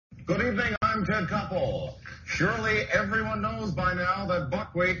Good evening, I'm Ted Koppel. Surely everyone knows by now that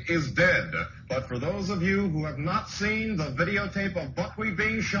Buckwheat is dead. But for those of you who have not seen the videotape of Buckwheat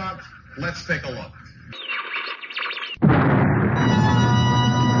being shot, let's take a look.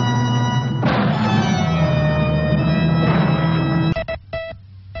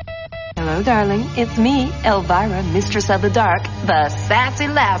 Hello, darling. It's me, Elvira, Mistress of the Dark, the sassy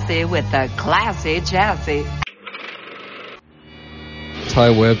lassie with the classy chassis.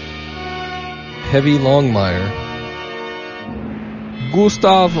 Ty Webb, Heavy Longmire,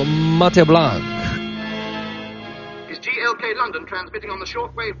 Gustav Mateblanc. Is GLK London transmitting on the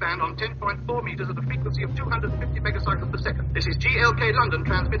shortwave band on 10.4 meters at a frequency of 250 megacycles per second. This is GLK London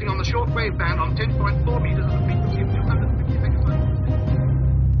transmitting on the shortwave band on 10.4 meters at a frequency of 250 megacycles per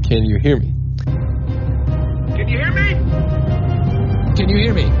second. Can you hear me? Can you hear me? Can you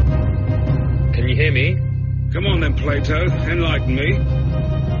hear me? Can you hear me? Come on then, Plato. Enlighten me.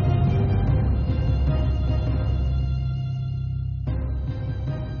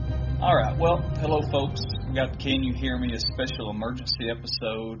 All right, well, hello, folks. We got the Can You Hear Me, a special emergency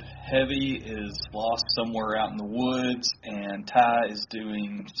episode. Heavy is lost somewhere out in the woods, and Ty is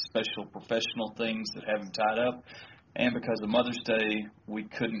doing special professional things that have him tied up. And because of Mother's Day, we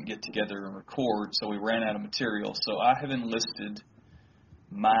couldn't get together and record, so we ran out of material. So I have enlisted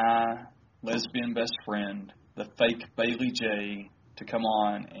my lesbian best friend, the fake Bailey J, to come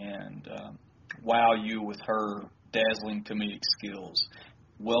on and wow you with her dazzling comedic skills.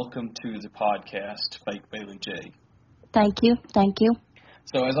 Welcome to the podcast, Fake Bailey J. Thank you.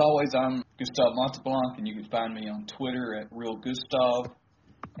 So as always, I'm Gustav Monteblanc, and you can find me on Twitter at RealGustav,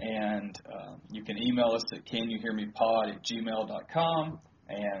 and you can email us at canyouhearmepod@gmail.com.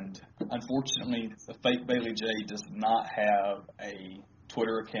 And unfortunately, the Fake Bailey J does not have a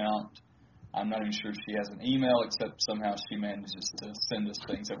Twitter account. I'm not even sure she has an email, except somehow she manages to send us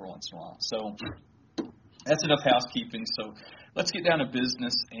things every once in a while. So that's enough housekeeping. So let's get down to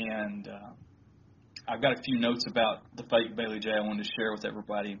business, and I've got a few notes about the fake Bailey J I wanted to share with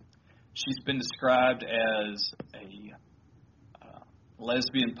everybody. She's been described as a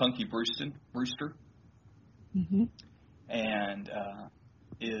lesbian punky Brewster, and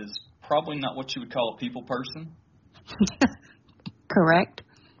is probably not what you would call a people person. Correct.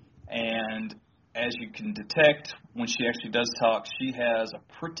 And as you can detect, when she actually does talk, she has a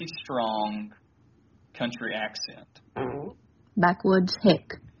pretty strong country accent. Backwoods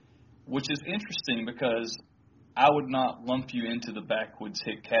hick. Which is interesting because I would not lump you into the backwoods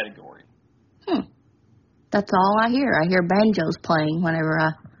hick category. That's all I hear. I hear banjos playing whenever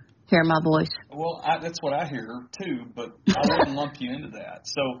I hear my voice. Well, that's what I hear too, but I wouldn't lump you into that.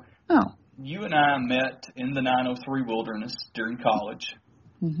 So you and I met in the 903 Wilderness during college.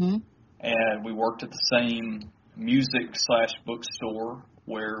 And we worked at the same music/bookstore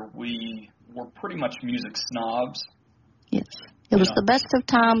where we were pretty much music snobs. Yes. It was the best of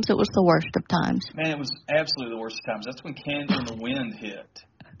times. It was the worst of times. Man, it was absolutely the worst of times. That's when Candle in the Wind hit.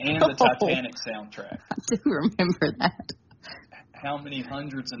 And the Titanic soundtrack. I do remember that. How many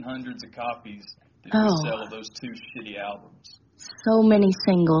hundreds and hundreds of copies did we sell of those two shitty albums? So many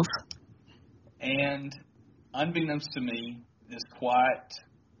singles. And unbeknownst to me, this quiet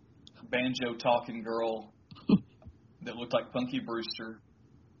banjo-talking girl that looked like Punky Brewster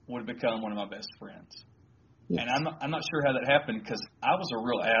would become one of my best friends. Yes. And I'm not sure how that happened because I was a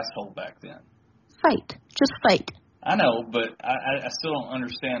real asshole back then. Fate. Just fate. I know, but I still don't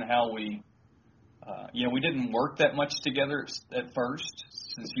understand how we didn't work that much together at first,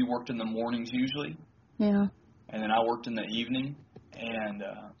 since you worked in the mornings usually. Yeah. And then I worked in the evening, and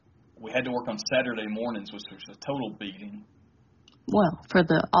we had to work on Saturday mornings, which was a total beating. Well, for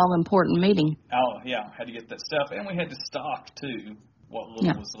the all-important meeting. Oh, yeah, had to get that stuff. And we had to stock, too, what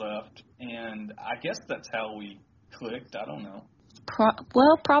little was left. And I guess that's how we clicked. I don't know.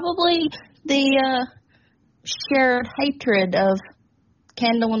 Probably the shared hatred of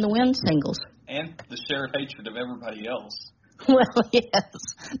Candle in the Wind singles. And the shared hatred of everybody else. Well, yes,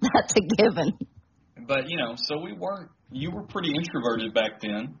 that's a given. But, so you were pretty introverted back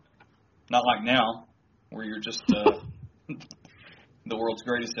then. Not like now, where you're just the world's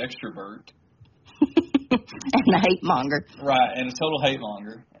greatest extrovert. And a hate monger. Right, and a total hate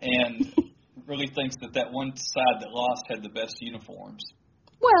monger. And really thinks that one side that lost had the best uniforms.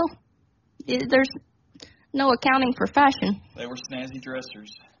 Well, there's no accounting for fashion. They were snazzy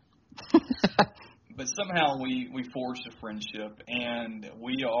dressers. But somehow we forged a friendship, and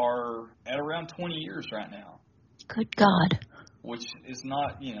we are at around 20 years right now. Good God. Which is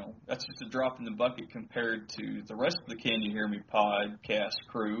not, that's just a drop in the bucket compared to the rest of the Can You Hear Me podcast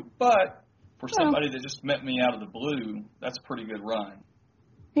crew. But for somebody that just met me out of the blue, that's a pretty good run.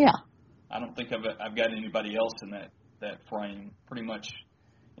 Yeah. I don't think I've got anybody else in that frame. Pretty much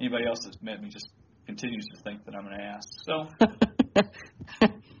anybody else that's met me just continues to think that I'm an ass. So.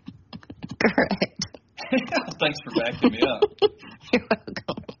 Correct. Thanks for backing me up. You're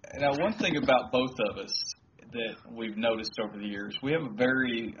welcome. Now, one thing about both of us that we've noticed over the years, we have a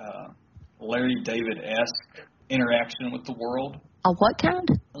very Larry David-esque interaction with the world. A what kind?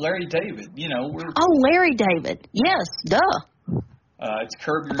 Larry David. Larry David. Yes, duh. It's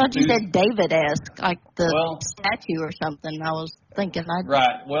Curb Your I thought you Enthusiasm. said David-esque, like the statue or something. I was thinking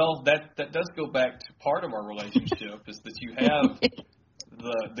Right. Well, that does go back to part of our relationship is that you have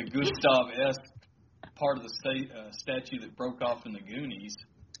the Gustav-esque part of the statue that broke off in the Goonies.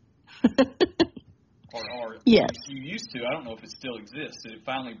 or yes. You used to. I don't know if it still exists. Did it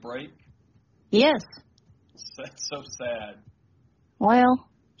finally break? Yes. That's so sad. Well.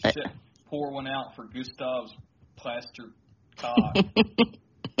 Shit, pour one out for Gustav's plaster cock.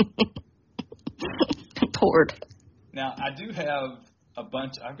 Poured. Now, I do have a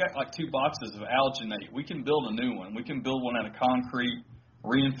bunch. I've got like 2 boxes of alginate. We can build a new one. We can build one out of concrete,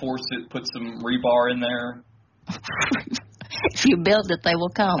 reinforce it, put some rebar in there. If you build it, they will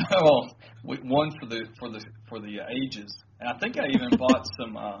come. Well, one for the ages. And I think I even bought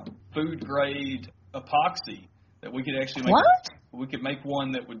some food grade epoxy that we could actually make. What? We could make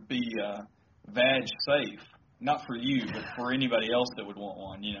one that would be vag safe. Not for you, but for anybody else that would want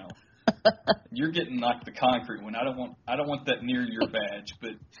one, You're getting like the concrete one. I don't want that near your badge,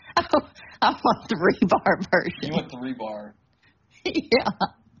 but I want the rebar version. You want the rebar. Yeah.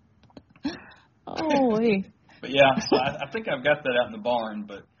 Oh, But yeah, so I think I've got that out in the barn,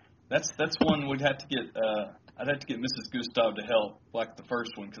 but that's one we'd have to get. I'd have to get Mrs. Gustav to help, like the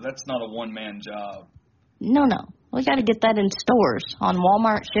first one, because that's not a one-man job. No. We got to get that in stores, on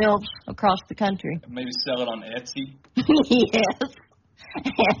Walmart shelves across the country. Maybe sell it on Etsy. Yes.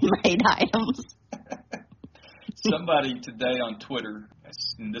 Handmade items. Somebody today on Twitter,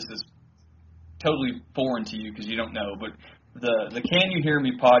 and this is totally foreign to you because you don't know, but the Can You Hear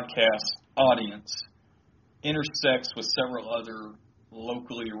Me podcast audience intersects with several other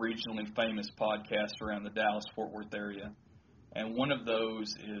locally, regionally famous podcasts around the Dallas-Fort Worth area. And one of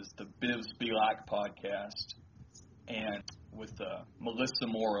those is the Bivs Be Like podcast, and with Melissa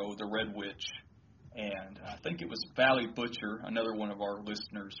Morrow, the Red Witch. And I think it was Valley Butcher, another one of our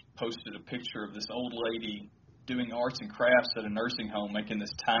listeners, posted a picture of this old lady doing arts and crafts at a nursing home, making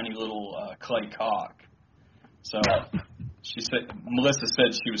this tiny little clay cock. So Melissa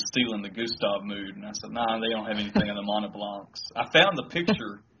said she was stealing the Gustav mood, and I said, nah, they don't have anything in the Mont Blancs. I found the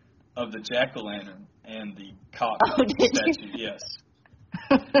picture of the jack-o'-lantern and the cock statue, yes.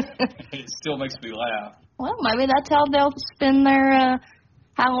 It still makes me laugh. Well, maybe that's how they'll spend their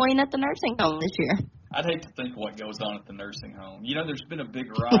Halloween at the nursing home this year. I'd hate to think what goes on at the nursing home. There's been a big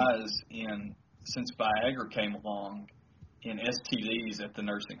rise since Viagra came along, in STDs at the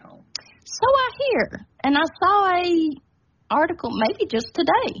nursing home. So I hear, and I saw a article maybe just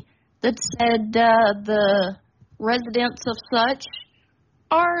today that said the residents of such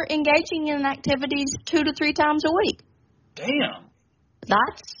are engaging in activities 2 to 3 times a week. Damn.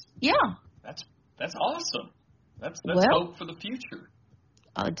 That's awesome. That's hope for the future.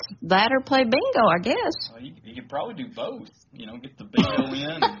 It's that or play bingo, I guess. Well, you could probably do both. Get the bingo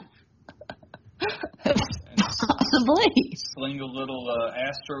in and possibly sling a little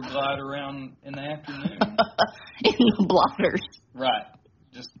Astroglide around in the afternoon. In the blotters. Right.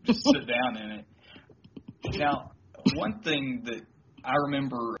 Just sit down in it. Now, one thing that I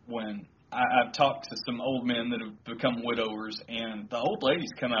remember when I've talked to some old men that have become widowers, and the old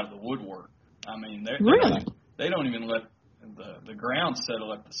ladies come out of the woodwork. I mean, they don't even let the ground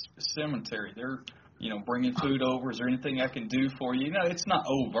settle at the cemetery. They're, bringing food over. Is there anything I can do for you? It's not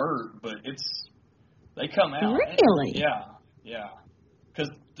overt, but they come out. Really? Yeah. Because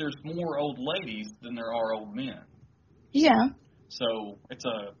there's more old ladies than there are old men. Yeah. So it's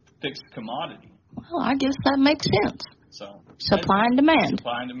a fixed commodity. Well, I guess that makes sense. So supply and demand.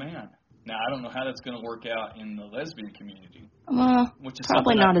 Supply and demand. Now, I don't know how that's going to work out in the lesbian community. Which is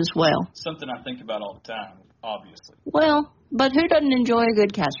probably not as well. Something I think about all the time, obviously. Well, but who doesn't enjoy a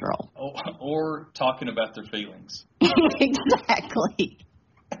good casserole? Or talking about their feelings. Exactly.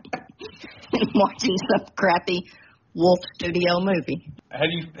 And watching some crappy Wolf Studio movie. Have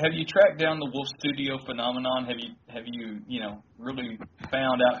you tracked down the Wolf Studio phenomenon? Have you really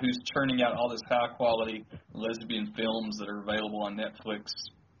found out who's churning out all this high quality lesbian films that are available on Netflix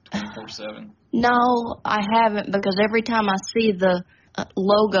 24/7? No, I haven't, because every time I see the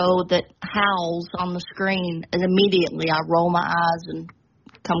logo that howls on the screen, and immediately I roll my eyes and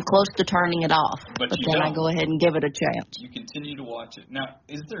come close to turning it off, but then don't. I go ahead and give it a chance. You continue to watch it. Now,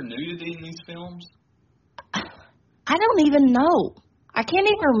 is there nudity in these films? I don't even know. I can't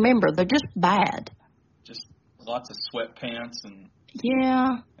even remember. They're just bad. Just lots of sweatpants and...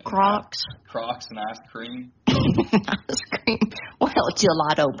 Yeah, Crocs. Crocs and ice cream. Ice cream. Well,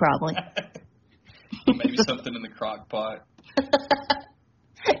 gelato, probably. Maybe something in the crock pot.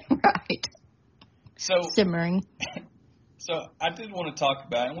 Right. So simmering. So I did want to talk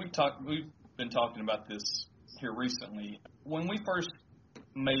about, and we've been talking about this here recently. When we first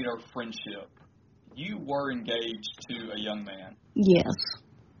made our friendship, you were engaged to a young man. Yes.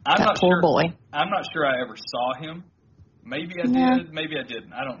 I'm not poor sure, boy. I'm not sure I ever saw him. Maybe I did, maybe I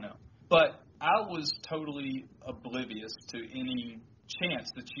didn't. I don't know. But I was totally oblivious to any chance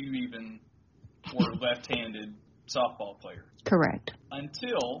that you even were a left-handed softball player. Correct.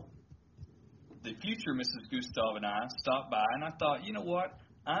 Until the future Mrs. Gustav and I stopped by, and I thought, you know what?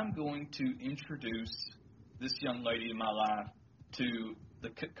 I'm going to introduce this young lady in my life to the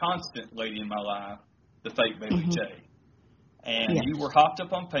constant lady in my life, the fake Bailey J. And you were hopped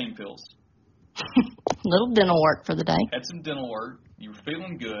up on pain pills. Little dental work for the day. Had some dental work. You were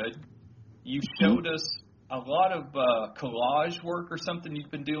feeling good. You showed us a lot of collage work or something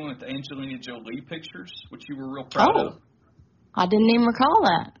you've been doing with Angelina Jolie pictures, which you were real proud of. I didn't even recall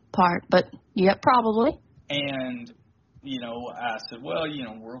that part, but yeah, probably. And, you know, I said, well, you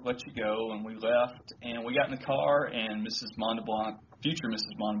know, we'll let you go. And we left, and we got in the car, and Mrs. Mondeblanc, future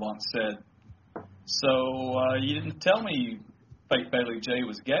Mrs. Mondeblanc, said, so you didn't tell me fake Bailey J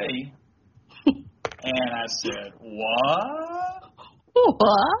was gay. And I said, what?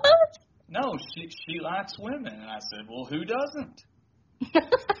 What? No, she likes women. And I said, well, who doesn't?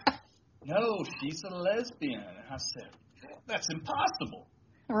 No, she's a lesbian. And I said, that's impossible.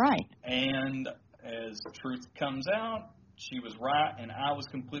 Right. And as truth comes out, she was right, and I was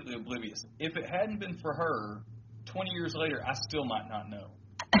completely oblivious. If it hadn't been for her, 20 years later, I still might not know.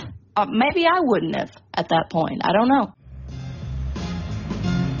 Maybe I wouldn't have at that point. I don't know.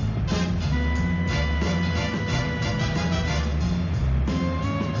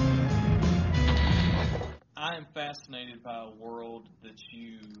 I am fascinated by a world that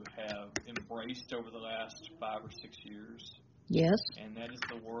you have embraced over the last 5 or 6 years. Yes. And that is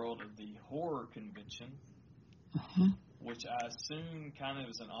the world of the horror convention, which I assume kind of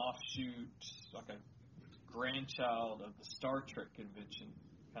is an offshoot, like a grandchild of the Star Trek convention,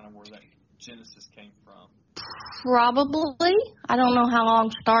 kind of where that genesis came from. Probably. I don't know how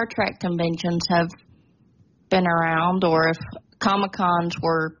long Star Trek conventions have been around, or if Comic-Cons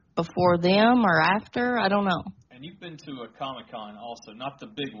were before them or after. I don't know. And you've been to a Comic-Con also, not the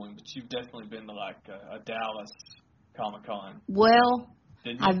big one, but you've definitely been to like a Dallas Comic-Con. Well,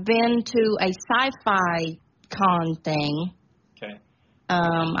 Didn't you? I've been to a sci-fi con thing. Okay.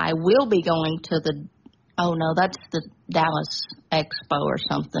 I will be going to that's the Dallas Expo or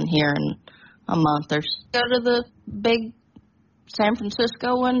something here in a month or so. Go to the big San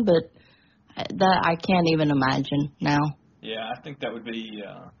Francisco one, but that I can't even imagine now. Yeah, I think that would be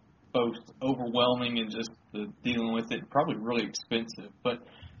both overwhelming and just dealing with it, probably really expensive. But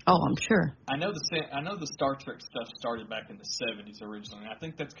I'm sure. I know the Star Trek stuff started back in the 70s originally. I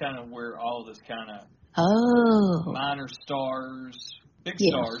think that's kind of where all this kind of minor stars, big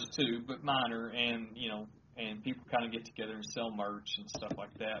stars too, but minor, and and people kind of get together and sell merch and stuff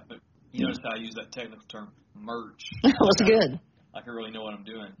like that. But you notice how I use that technical term, merch. That was good. Like I really know what I'm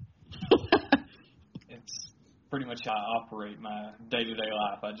doing. It's pretty much how I operate my day-to-day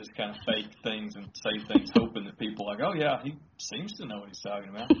life. I just kind of fake things and say things, hoping that people are like, oh, yeah, he seems to know what he's talking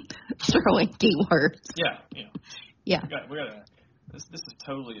about. Throwing keywords. Yeah, Yeah. This is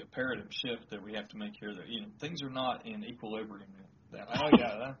totally a paradigm shift that we have to make here, that, things are not in equilibrium.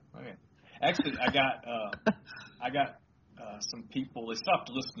 Okay. Actually, I got some people, they stopped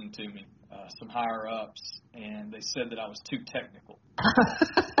listening to me, some higher-ups, and they said that I was too technical.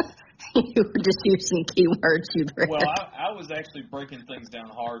 You were just using keywords you'd read. Well, I was actually breaking things down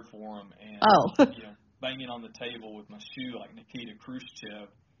hard for them and banging on the table with my shoe like Nikita Khrushchev.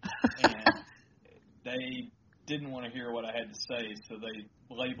 And they didn't want to hear what I had to say, so they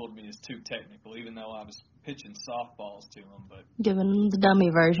labeled me as too technical, even though I was pitching softballs to them. But giving them the dummy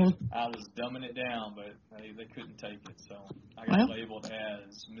version. I was dumbing it down, but they couldn't take it, so I got labeled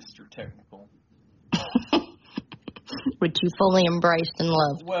as Mr. Technical. Which you fully embraced and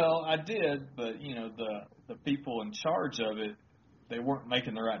loved. Well, I did, but, the people in charge of it, they weren't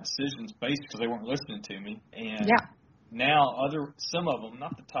making the right decisions basically because they weren't listening to me. And now some of them,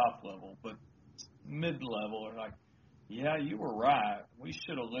 not the top level, but mid-level, are like, yeah, you were right. We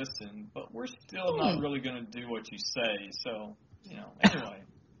should have listened, but we're still not really going to do what you say. So, anyway.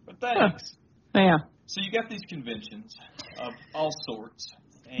 But thanks. Huh. Yeah. So you got these conventions of all sorts,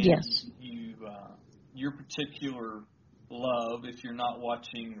 and Yes. your particular love, if you're not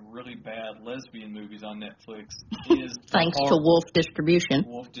watching really bad lesbian movies on Netflix, is Thanks to Wolf Distribution.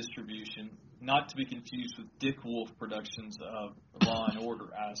 Wolf Distribution, not to be confused with Dick Wolf Productions of Law and Order,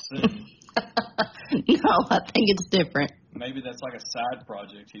 I assume. No, I think it's different. Maybe that's like a side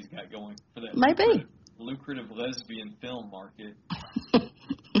project he's got going for that Maybe. lucrative lesbian film market.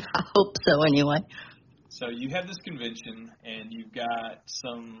 I hope so, anyway. So you have this convention, and you've got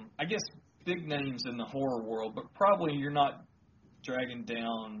some, I guess, big names in the horror world, but probably you're not dragging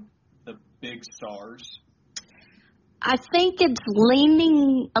down the big stars. I think it's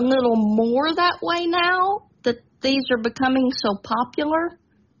leaning a little more that way now that these are becoming so popular.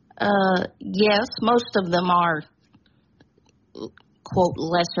 Yes, most of them are, quote,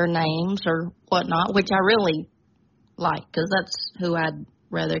 lesser names or whatnot, which I really like because that's who I'd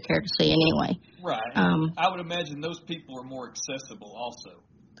rather care to see anyway. Right. I would imagine those people are more accessible also.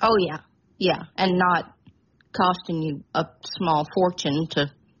 Oh, yeah. Yeah, and not costing you a small fortune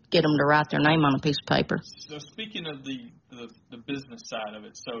to get them to write their name on a piece of paper. So speaking of the business side of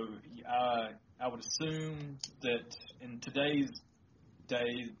it, so I would assume that in today's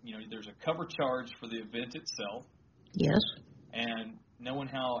day, there's a cover charge for the event itself. Yes. And knowing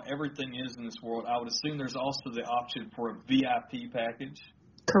how everything is in this world, I would assume there's also the option for a VIP package.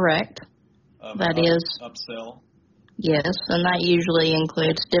 Correct. That is upsell. Yes, and that usually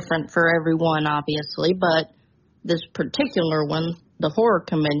includes different for everyone, obviously, but this particular one, the horror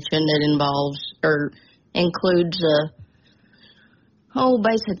convention, it involves or includes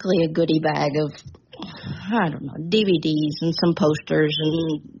basically a goodie bag of, I don't know, DVDs and some posters,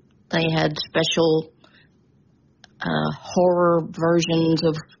 and they had special horror versions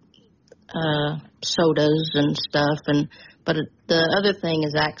of sodas and stuff, but the other thing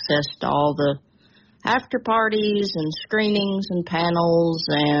is access to all the after parties and screenings and panels,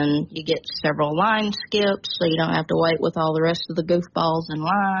 and you get several line skips so you don't have to wait with all the rest of the goofballs in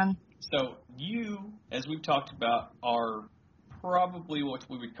line. So you, as we've talked about, are probably what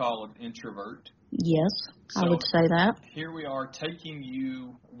we would call an introvert. Yes, so I would say that. Here we are taking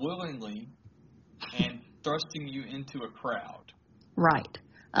you willingly and thrusting you into a crowd. Right.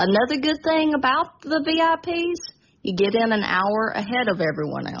 Another good thing about the VIPs, you get in an hour ahead of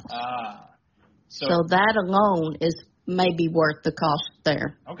everyone else. So that alone is maybe worth the cost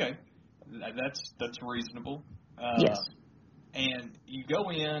there. Okay. That's reasonable. Yes. And you go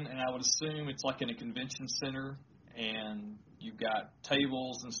in, and I would assume it's like in a convention center, and you've got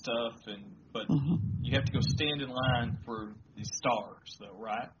tables and stuff, but you have to go stand in line for these stars, though,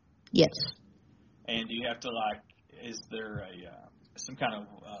 right? Yes. And you have to, is there some kind of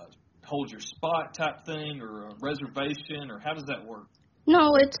hold your spot type thing or a reservation, or how does that work?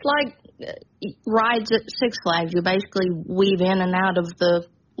 No, it's like rides at Six Flags. You basically weave in and out of the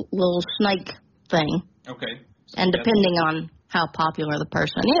little snake thing. Okay. So and depending on how popular the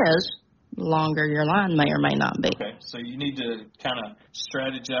person is, the longer your line may or may not be. Okay. So you need to kind of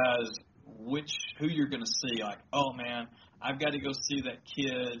strategize who you're going to see. Like, oh, man, I've got to go see that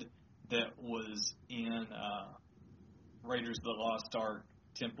kid that was in Raiders of the Lost Ark,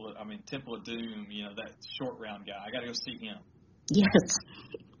 Temple of Doom, that short round guy. I got to go see him. Yes.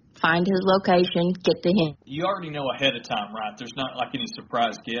 Find his location, get to him. You already know ahead of time, right? There's not like any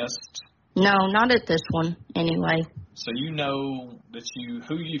surprise guests? No, not at this one, anyway. So you know that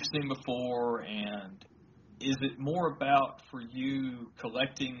who you've seen before, and is it more about for you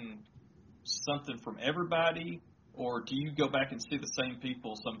collecting something from everybody, or do you go back and see the same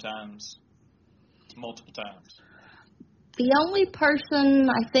people sometimes multiple times? The only person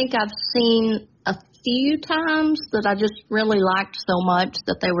I think I've seen a few times that I just really liked so much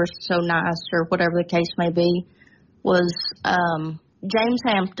that they were so nice or whatever the case may be was James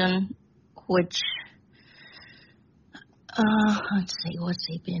Hampton, which, let's see, what's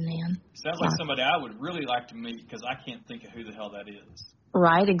he been in? Sounds like somebody I would really like to meet because I can't think of who the hell that is.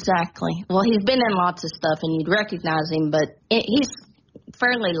 Right, exactly. Well, he's been in lots of stuff and you'd recognize him, but he's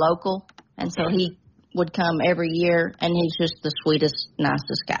fairly local, and so he would come every year, and he's just the sweetest,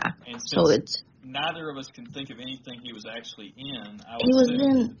 nicest guy. And so it's neither of us can think of anything he was actually in. He was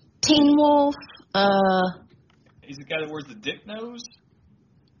in Teen Wolf. He's the guy that wears the dick nose.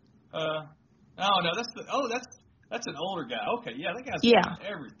 That's an older guy. Okay, yeah, that guy's been in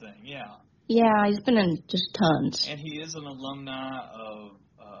everything. Yeah. Yeah, he's been in just tons. And he is an alumni of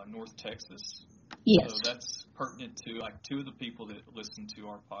North Texas. Yes. So that's pertinent to two of the people that listen to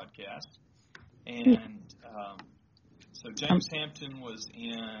our podcast. And so James Hampton was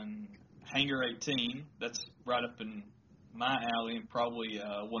in Hangar 18. That's right up in my alley and probably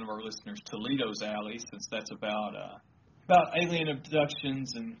one of our listeners, Toledo's alley, since that's about alien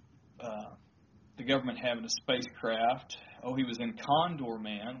abductions and the government having a spacecraft. Oh, he was in Condor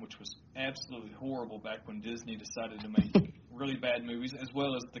Man, which was absolutely horrible back when Disney decided to make really bad movies, as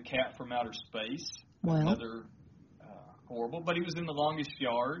well as The Cat from Outer Space, another horrible. But he was in The Longest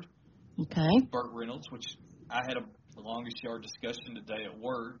Yard, Burt Reynolds, which I had the Longest Yard discussion today at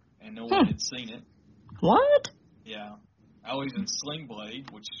work, and no one had seen it. What? Yeah. I was in Sling Blade,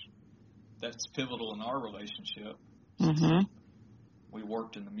 which that's pivotal in our relationship. Mm-hmm. We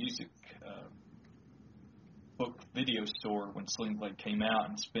worked in the music book video store when Sling Blade came out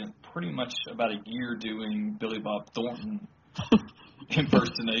and spent pretty much about a year doing Billy Bob Thornton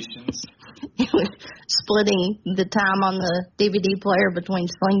impersonations. He was splitting the time on the DVD player between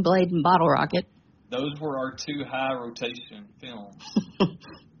Sling Blade and Bottle Rocket. Those were our two high rotation films,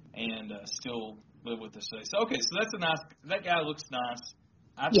 and still live with us today. So that's a nice. That guy looks nice.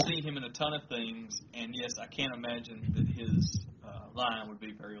 I've seen him in a ton of things, and yes, I can't imagine that his line would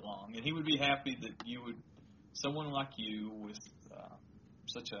be very long, and he would be happy that someone like you with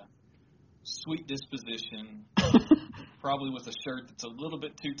such a sweet disposition, probably with a shirt that's a little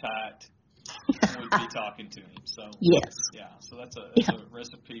bit too tight, would be talking to him. So yes, so that's a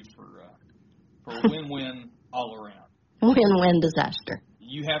recipe for a win-win all around. Win-win disaster.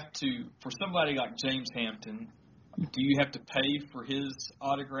 You have to, for somebody like James Hampton, do you have to pay for his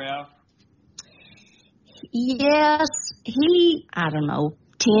autograph? Yes, I don't know,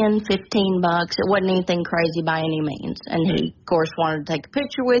 $10, $15. It wasn't anything crazy by any means. And he, of course, wanted to take a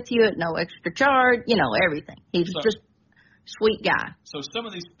picture with you at no extra charge, everything. He was just a sweet guy. So some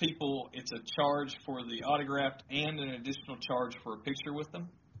of these people, it's a charge for the autograph and an additional charge for a picture with them?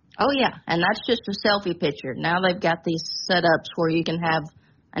 Oh, yeah, and that's just a selfie picture. Now they've got these setups where you can have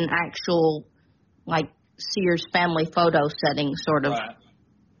an actual, like, Sears family photo setting sort of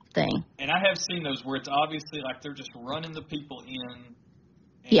thing. And I have seen those where it's obviously like they're just running the people in.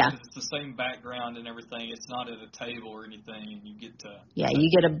 And it's the same background and everything. It's not at a table or anything. And you get to... Yeah,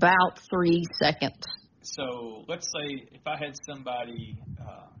 you get about 3 seconds. So let's say if I had somebody...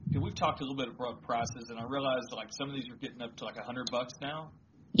 we've talked a little bit about prices, and I realized like some of these are getting up to like $100 now.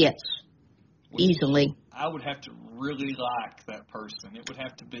 Yes, easily. I would have to really like that person. It would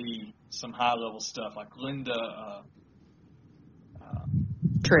have to be some high-level stuff like Linda...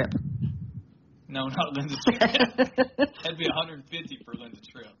 Tripp. No, not Linda Tripp. That'd be $150 for Linda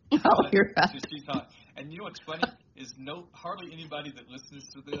Tripp. Oh, you're right. She's hot. And you know what's funny is hardly anybody that listens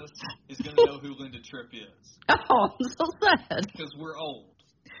to this is going to know who Linda Tripp is. Oh, I'm so sad. Because we're old.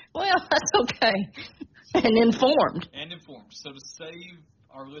 Well, that's okay. And informed. So to save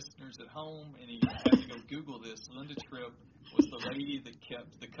our listeners at home, and you have to go Google this, Linda Tripp was the lady that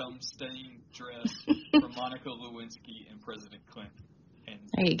kept the cum-stained dress for Monica Lewinsky and President Clinton. And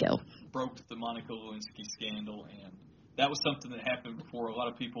there you go. Broke the Monica Lewinsky scandal, and that was something that happened before a lot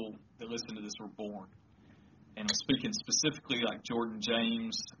of people that listen to this were born. And I'm speaking specifically like Jordan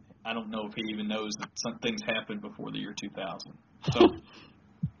James. I don't know if he even knows that some things happened before the year 2000.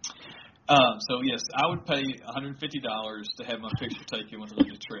 So yes, I would pay $150 to have my picture taken with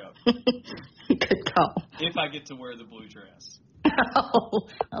Linda Tripp. Good call. If I get to wear the blue dress. Oh,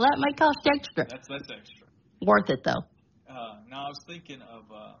 well, that may cost extra. That's extra. Worth it, though. Now, I was thinking of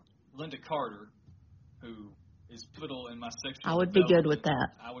Linda Carter, who is pivotal in my sexual I would be good with that.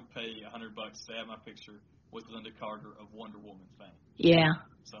 I would pay $100 to have my picture with Linda Carter of Wonder Woman fame. Yeah.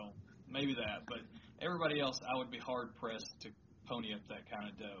 So maybe that. But everybody else, I would be hard-pressed to pony up that kind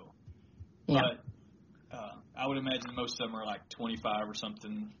of dough. Yeah. But I would imagine most of them are like 25 or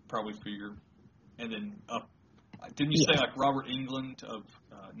something, probably for your, and then up. Didn't you say like Robert Englund of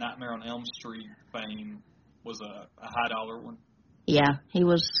Nightmare on Elm Street fame was a high dollar one? Yeah, I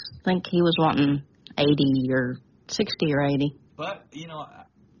think he was wanting 80 or 60 or 80. But,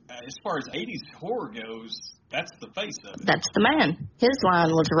 as far as 80s horror goes, that's the face of it. That's the man. His line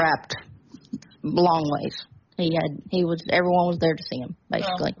was wrapped long ways. Everyone was there to see him,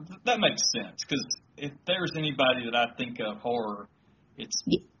 basically. Well, that makes sense, because if there's anybody that I think of horror, it's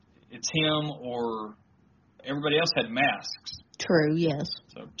him, or everybody else had masks. True, yes.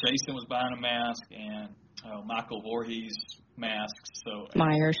 So Jason was buying a mask, and Michael Voorhees masks. So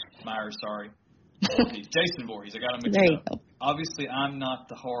Myers, sorry. Voorhees. Jason Voorhees. I got to mix there it you up. Go. Obviously, I'm not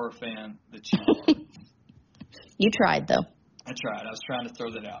the horror fan that you are. You tried, though. I tried. I was trying to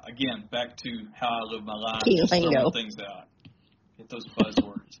throw that out. Again, back to how I live my life. Key just lingo. throwing things out. Get those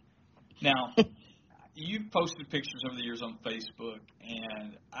buzzwords. Now, you've posted pictures over the years on Facebook,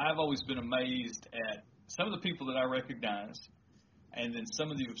 and I've always been amazed at some of the people that I recognize, and then some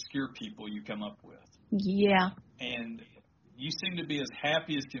of the obscure people you come up with. Yeah. And you seem to be as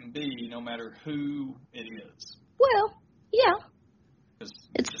happy as can be, no matter who it is. Well, yeah.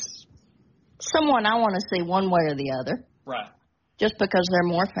 It's someone I want to see one way or the other. Right. Just because they're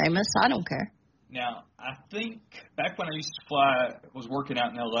more famous, I don't care. Now, I think back when I used to was working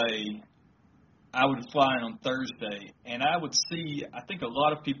out in L.A., I would fly in on Thursday, and I would see, I think, a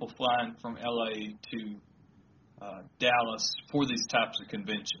lot of people flying from L.A. to Dallas for these types of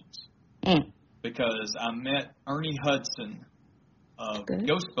conventions. Because I met Ernie Hudson of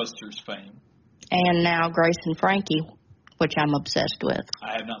Ghostbusters fame. And now Grace and Frankie, which I'm obsessed with.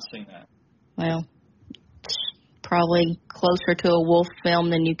 I have not seen that. Well, it's probably closer to a Wolf film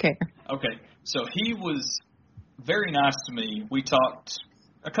than you care. Okay, so he was very nice to me. We talked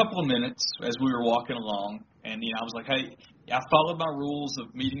a couple of minutes as we were walking along, and I was like, hey, I followed my rules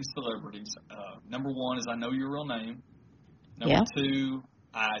of meeting celebrities. Number one is I know your real name. Number two,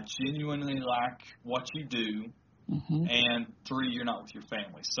 I genuinely like what you do. And three, you're not with your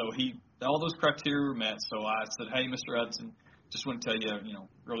family. So all those criteria were met. So I said, hey, Mr. Hudson, just want to tell you,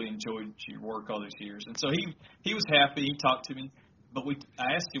 really enjoyed your work all these years. And so he was happy. He talked to me. But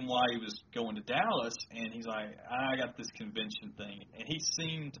I asked him why he was going to Dallas, and he's like, I got this convention thing. And he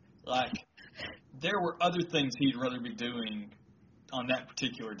seemed like there were other things he'd rather be doing on that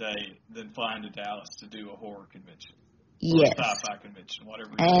particular day than flying to Dallas to do a horror convention. Yes. Or a sci-fi convention,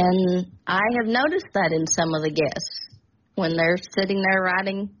 whatever. And I have noticed that in some of the guests when they're sitting there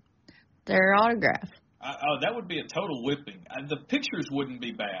writing their autograph. That would be a total whipping. The pictures wouldn't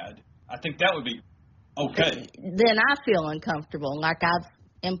be bad. I think that would be okay. Then I feel uncomfortable, like I've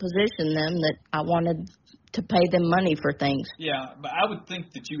impositioned them that I wanted to pay them money for things. Yeah, but I would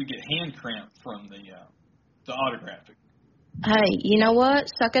think that you would get hand cramp from the autographing. Hey, you know what?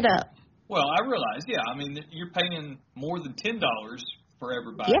 Suck it up. Well, I realize, you're paying more than $10 for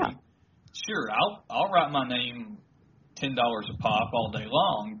everybody. Yeah. Sure, I'll write my name $10 a pop all day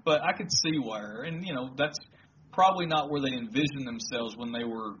long, but I could see where, and that's probably not where they envisioned themselves when they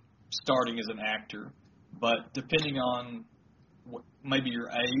were starting as an actor. But depending on maybe your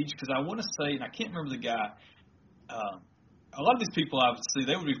age, because I want to say, and I can't remember the guy, a lot of these people I would see,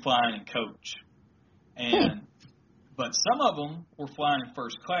 they would be flying in coach, but some of them were flying in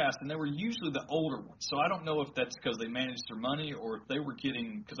first class, and they were usually the older ones. So I don't know if that's because they managed their money or if they were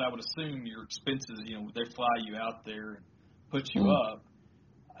getting, because I would assume your expenses, they fly you out there and put you up.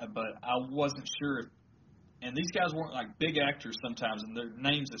 But I wasn't sure if, and these guys weren't like big actors sometimes, and their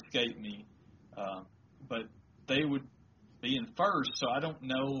names escape me. But they would be in first, so I don't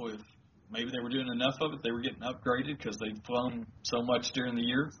know if maybe they were doing enough of it. They were getting upgraded because they'd flown so much during the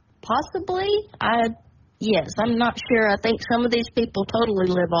year. Possibly. Yes, I'm not sure. I think some of these people totally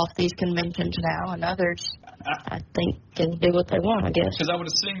live off these conventions now, and others, I think, can do what they want, I guess. Because I would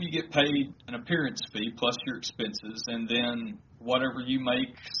assume you get paid an appearance fee plus your expenses, and then whatever you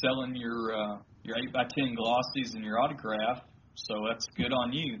make selling your 8x10 glossies and your autograph, so that's good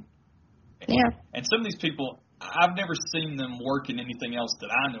on you. Yeah. And some of these people, I've never seen them work in anything else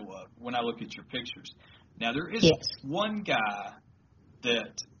that I know of when I look at your pictures. Now, there is one guy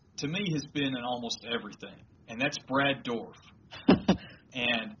that, to me, has been in almost everything, and that's Brad Dourif.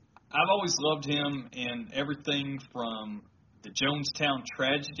 And I've always loved him in everything from the Jonestown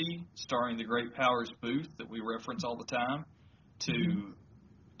Tragedy, starring the great Powers Booth that we reference all the time, to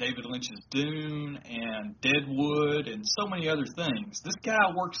David Lynch's Dune and Deadwood and so many other things. This guy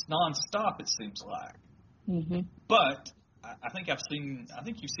works nonstop, it seems like. But I think you've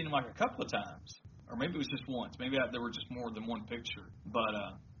seen him like a couple of times, or maybe it was just once. Maybe there were just more than one picture. But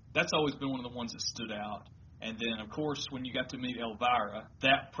that's always been one of the ones that stood out. And then, of course, when you got to meet Elvira,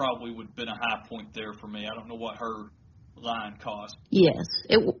 that probably would have been a high point there for me. I don't know what her line cost. Yes.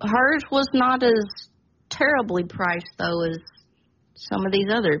 Hers was not as terribly priced, though, as some of these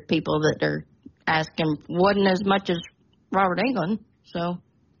other people that are asking. Wasn't as much as Robert Englund, so.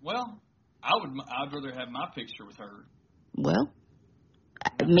 Well, I'd rather have my picture with her. Well,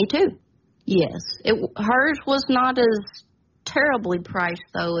 me too. Yes. Hers was not as terribly priced,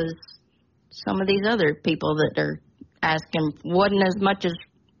 though, as some of these other people that are asking. Wasn't as much as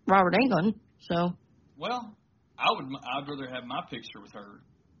Robert Englund, so. Well, I'd rather have my picture with her.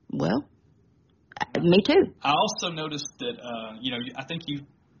 Well, me too. I also noticed that, I think you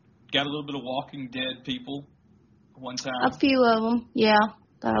got a little bit of Walking Dead people one time. A few of them, yeah.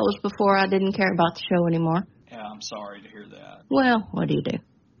 That was before I didn't care about the show anymore. Yeah, I'm sorry to hear that. Well, what do you do?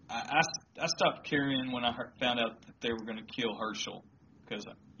 I stopped caring when I found out that they were going to kill Herschel, because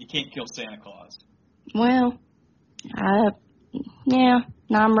you can't kill Santa Claus. Well, now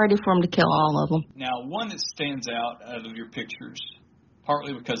I'm ready for him to kill all of them. Now, one that stands out of your pictures,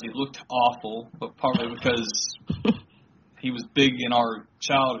 partly because he looked awful, but partly because he was big in our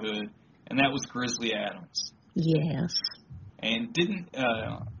childhood, and that was Grizzly Adams. Yes. And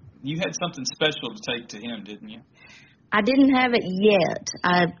you had something special to take to him, didn't you? I didn't have it yet.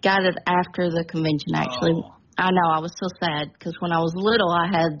 I got it after the convention, actually. Oh. I know, I was so sad, because when I was little, I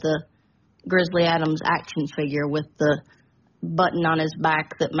had the Grizzly Adams action figure with the button on his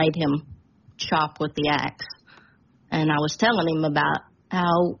back that made him chop with the axe. And I was telling him about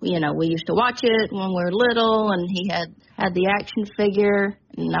how, we used to watch it when we were little, and he had the action figure,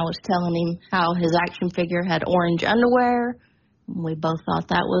 and I was telling him how his action figure had orange underwear. We both thought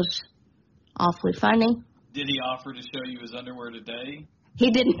that was awfully funny. Did he offer to show you his underwear today?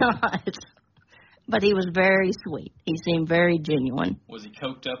 He did not, but he was very sweet. He seemed very genuine. Was he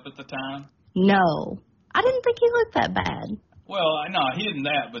coked up at the time? No. I didn't think he looked that bad. Well, no, he didn't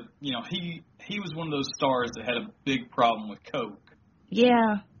that, but, he was one of those stars that had a big problem with coke.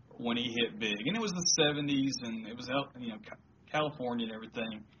 Yeah. When he hit big. And it was the 70s, and it was, California and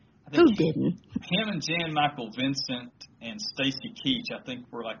everything. Who didn't? Him and Jan Michael Vincent and Stacy Keach, I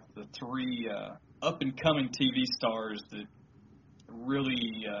think, were like the three up-and-coming TV stars that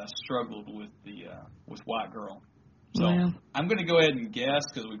really struggled with White Girl. So I'm going to go ahead and guess,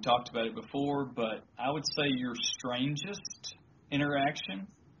 because we've talked about it before, but I would say your strangest interaction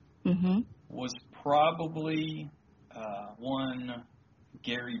was probably one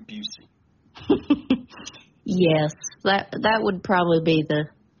Gary Busey. Yes, that would probably be the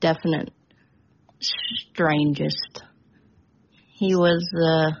definite strangest. He was,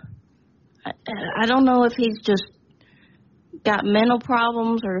 I don't know if he's just got mental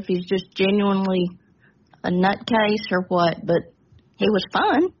problems or if he's just genuinely a nutcase or what, but he was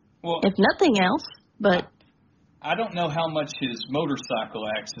fun, if nothing else. But I don't know how much his motorcycle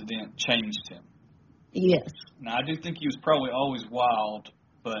accident changed him. Yes. Now, I do think he was probably always wild,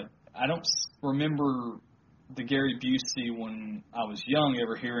 but I don't remember the Gary Busey when I was young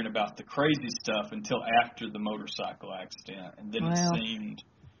ever hearing about the crazy stuff until after the motorcycle accident. And then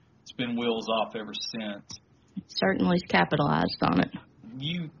it's been wheels off ever since. Certainly's capitalized on it.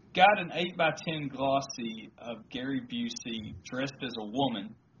 You got an 8x10 glossy of Gary Busey dressed as a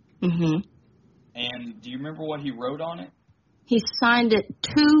woman. And do you remember what he wrote on it? He signed it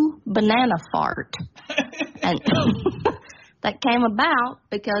to Banana Fart. And that came about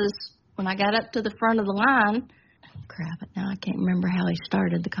because when I got up to the front of the line, now I can't remember how he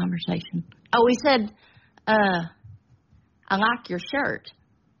started the conversation. Oh, he said, I like your shirt.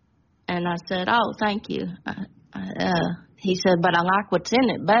 And I said, oh, thank you. He said, but I like what's in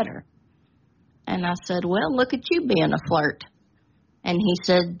it better. And I said, well, look at you being a flirt. And he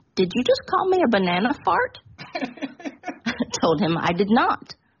said, did you just call me a banana fart? I told him I did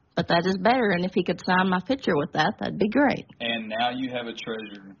not. But that is better, and if he could sign my picture with that, that'd be great. And now you have a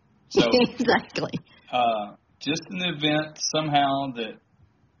treasure. So, exactly. Just in the event somehow that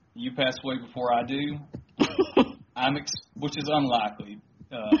you pass away before I do, which is unlikely,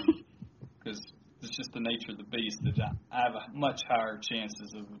 because it's just the nature of the beast, that I have a much higher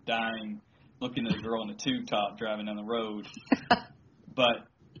chances of dying looking at a girl in a tube top driving down the road. But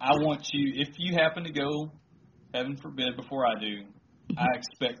I want you, if you happen to go, heaven forbid, before I do, I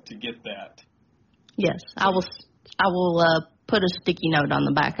expect to get that. Yes, I will put a sticky note on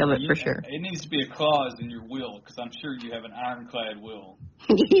the back of it for sure. It needs to be a clause in your will, because I'm sure you have an ironclad will.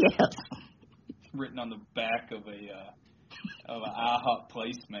 Yes. Written on the back of an IHOP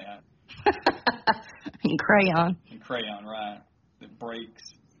placemat. In crayon. In crayon, right. That breaks.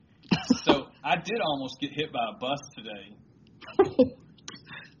 So I did almost get hit by a bus today.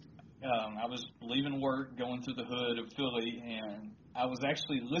 I was leaving work, going through the hood of Philly, and I was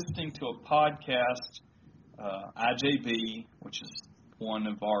actually listening to a podcast, IJB, which is one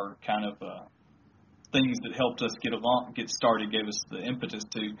of our kind of things that helped us get started, gave us the impetus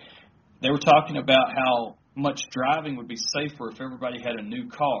to. They were talking about how much driving would be safer if everybody had a new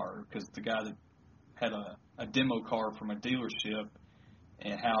car, because the guy that had a demo car from a dealership,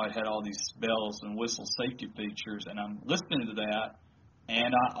 and how it had all these bells and whistle safety features. And I'm listening to that,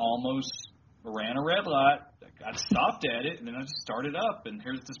 and I almost ran a red light. I stopped at it, and then I just started up, and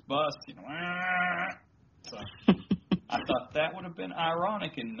here's this bus, So I thought that would have been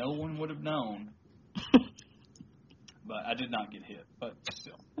ironic, and no one would have known. But I did not get hit, but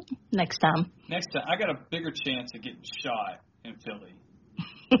still. Next time. I got a bigger chance of getting shot in Philly.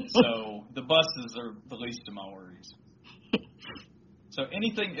 So the buses are the least of my worries. So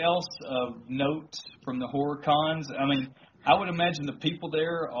anything else of note from the horror cons? I mean, I would imagine the people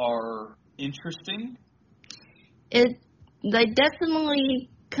there are interesting. They definitely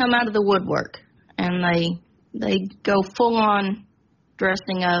come out of the woodwork, and they go full on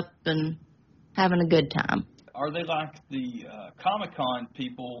dressing up and having a good time. are they like the Comic-Con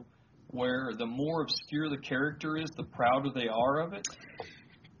people where the more obscure the character is, the prouder they are of it?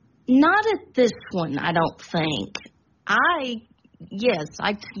 Not at this one, I don't think. Yes,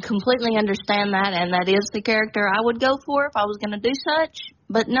 I completely understand that, and that is the character I would go for if I was going to do such.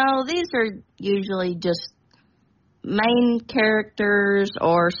 But no, these are usually just main characters,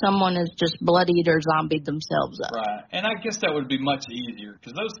 or someone is just bloodied or zombied themselves up. Right, and I guess that would be much easier,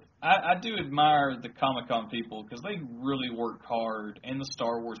 because I do admire the Comic-Con people, because they really work hard, and the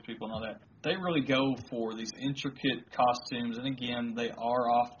Star Wars people and all that. They really go for these intricate costumes, and again, they are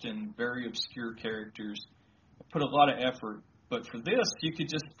often very obscure characters. They put a lot of effort, but for this, you could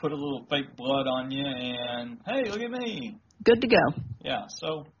just put a little fake blood on you, and hey, look at me. Good to go. Yeah,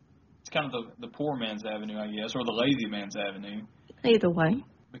 so it's kind of the poor man's avenue, I guess, or the lazy man's avenue. Either way.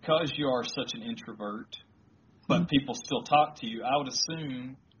 Because you are such an introvert, but people still talk to you, I would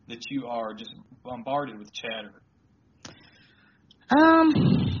assume that you are just bombarded with chatter.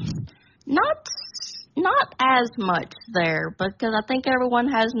 Not as much there, because I think everyone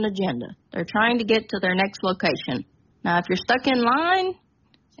has an agenda. They're trying to get to their next location. Now, if you're stuck in line,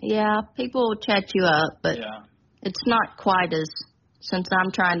 yeah, people will chat you up, but it's not quite as, since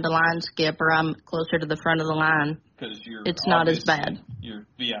I'm trying to line skip or I'm closer to the front of the line, it's not as bad. You're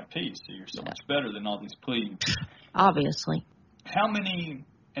VIP, so you're so much better than all these plebes. Obviously. How many,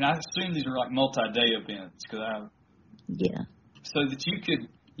 and I assume these are like multi-day events, so that you could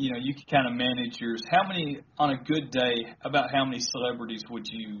kind of manage yours. How many, on a good day, about how many celebrities would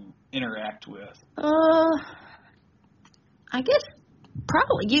you interact with? I guess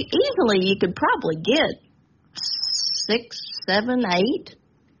probably, you could probably get 6, 7, 8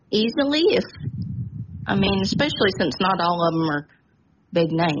 easily, especially since not all of them are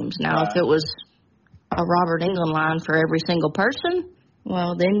big names. Now, if it was a Robert Englund line for every single person,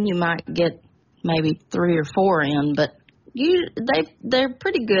 well, then you might get maybe 3 or 4 in, but they're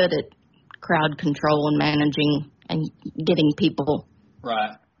pretty good at crowd control and managing and getting people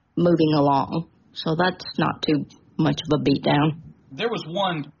moving along. So that's not too much of a beatdown. There was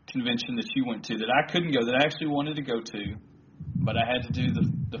one convention that you went to that I couldn't go, that I actually wanted to go to, but I had to do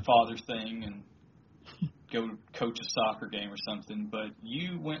the father thing and go coach a soccer game or something. But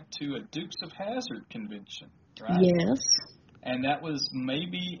you went to a Dukes of Hazzard convention, right? Yes. And that was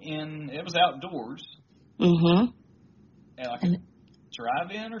it was outdoors. Mm-hmm. Like a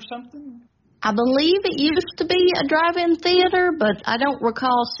drive-in or something? I believe it used to be a drive-in theater, but I don't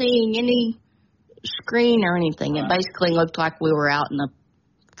recall seeing any screen or anything. It basically looked like we were out in a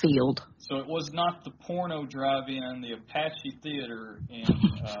field. So it was not the porno drive-in, the Apache Theater in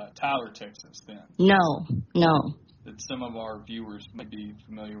Tyler, Texas, then? No. That some of our viewers may be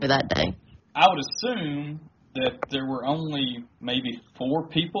familiar with. For that day. I would assume that there were only maybe 4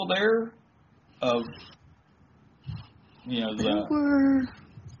 people there of... there were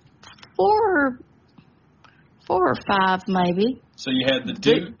 4 or 5, maybe. So you had the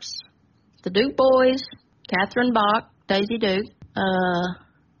Dukes. The Duke boys, Catherine Bach, Daisy Duke.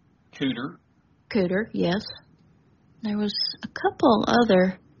 Cooter, yes. There was a couple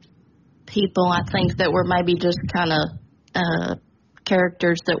other people, I think, that were maybe just kind of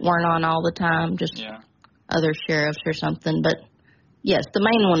characters that weren't on all the time, just other sheriffs or something. But, yes, the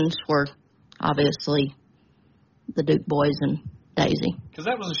main ones were obviously the Duke boys and Daisy. Because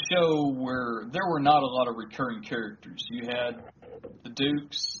that was a show where there were not a lot of recurring characters. You had the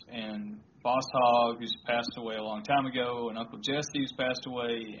Dukes and Boss Hogg, who's passed away a long time ago, and Uncle Jesse, who's passed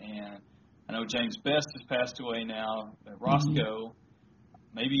away, and I know James Best has passed away now, Roscoe.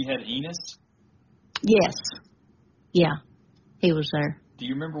 Mm-hmm. Maybe you had Enos? Yes. Yeah, he was there. Do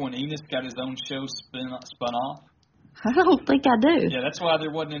you remember when Enos got his own show spun off? I don't think I do. Yeah, that's why there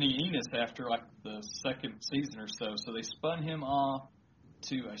wasn't any Enos after like the second season or so. So they spun him off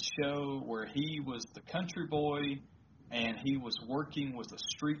to a show where he was the country boy and he was working with a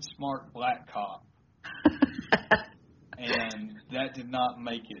street smart black cop. And that did not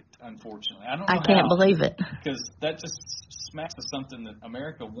make it, unfortunately. I can't believe it. Because that just smacks of something that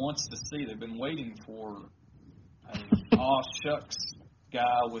America wants to see. They've been waiting for an aw shucks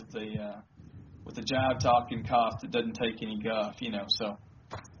guy with the jive talking cop that doesn't take any guff, So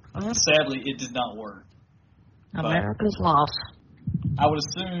sadly, it did not work. America's loss. I would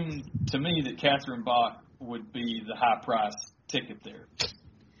assume, to me, that Catherine Bach would be the high price ticket there.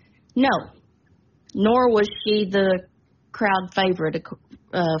 No, nor was she the crowd favorite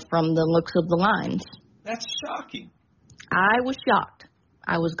from the looks of the lines. That's shocking. I was shocked.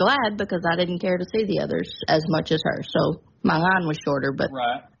 I was glad because I didn't care to see the others as much as her, so my line was shorter. But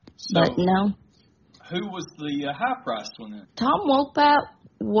but no. Who was the high priced one then? Tom Wopat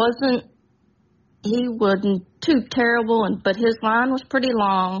wasn't too terrible, but his line was pretty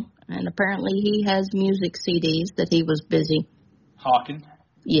long, and apparently he has music CDs that he was busy hawking.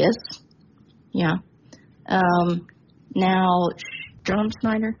 Yes. Yeah. Now, John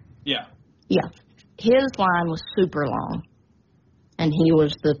Snyder? Yeah. Yeah. His line was super long, and he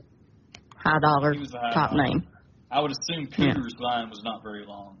was the high dollar top name. I would assume Cooter's line was not very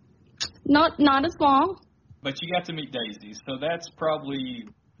long. Not as long. But you got to meet Daisy, so that's probably,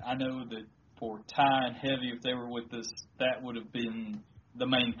 I know that for Ty and Heavy, if they were with us, that would have been the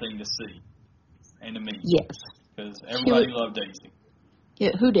main thing to see and to meet. Yes. Because everybody loved Daisy.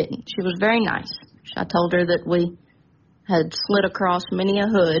 Yeah, who didn't? She was very nice. I told her that we had slid across many a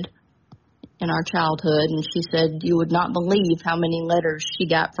hood in our childhood, and she said you would not believe how many letters she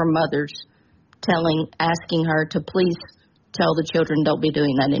got from mothers asking her to please tell the children don't be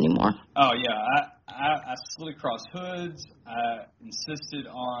doing that anymore. Oh, yeah. I slid across hoods. I insisted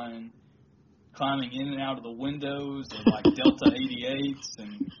on climbing in and out of the windows of, like, Delta 88s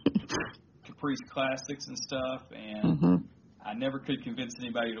and Caprice Classics and stuff, and I never could convince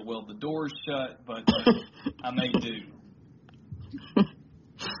anybody to weld the doors shut, but I may do.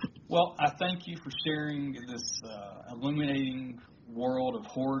 Well, I thank you for sharing this illuminating world of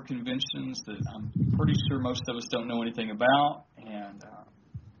horror conventions that I'm pretty sure most of us don't know anything about. And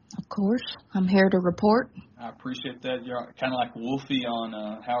of course, I'm here to report. I appreciate that. You're kind of like Wolfie on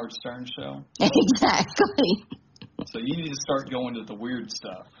Howard Stern's show. Exactly. So you need to start going to the weird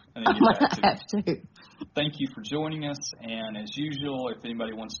stuff and then get back to it. Thank you for joining us. And as usual, if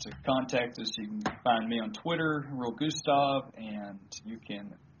anybody wants to contact us, you can find me on Twitter, Real Gustav, and you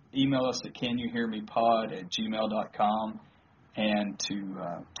can email us at canyoughearmepod@gmail.com. And to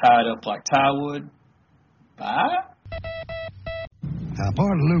tie it up like Ty would, bye. Now,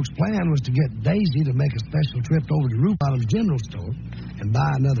 part of Luke's plan was to get Daisy to make a special trip over to Roof Bottom's general store and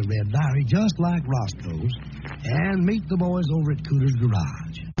buy another red diary just like Roscoe's and meet the boys over at Cooter's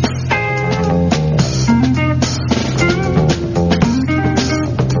Garage.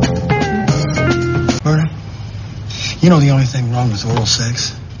 Murder? You know the only thing wrong with oral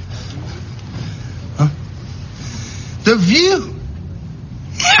sex? Huh? The view!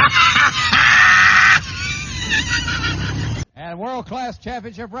 And World Class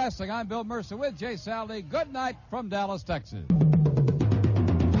Championship Wrestling, I'm Bill Mercer with Jay Saldi. Good night from Dallas, Texas.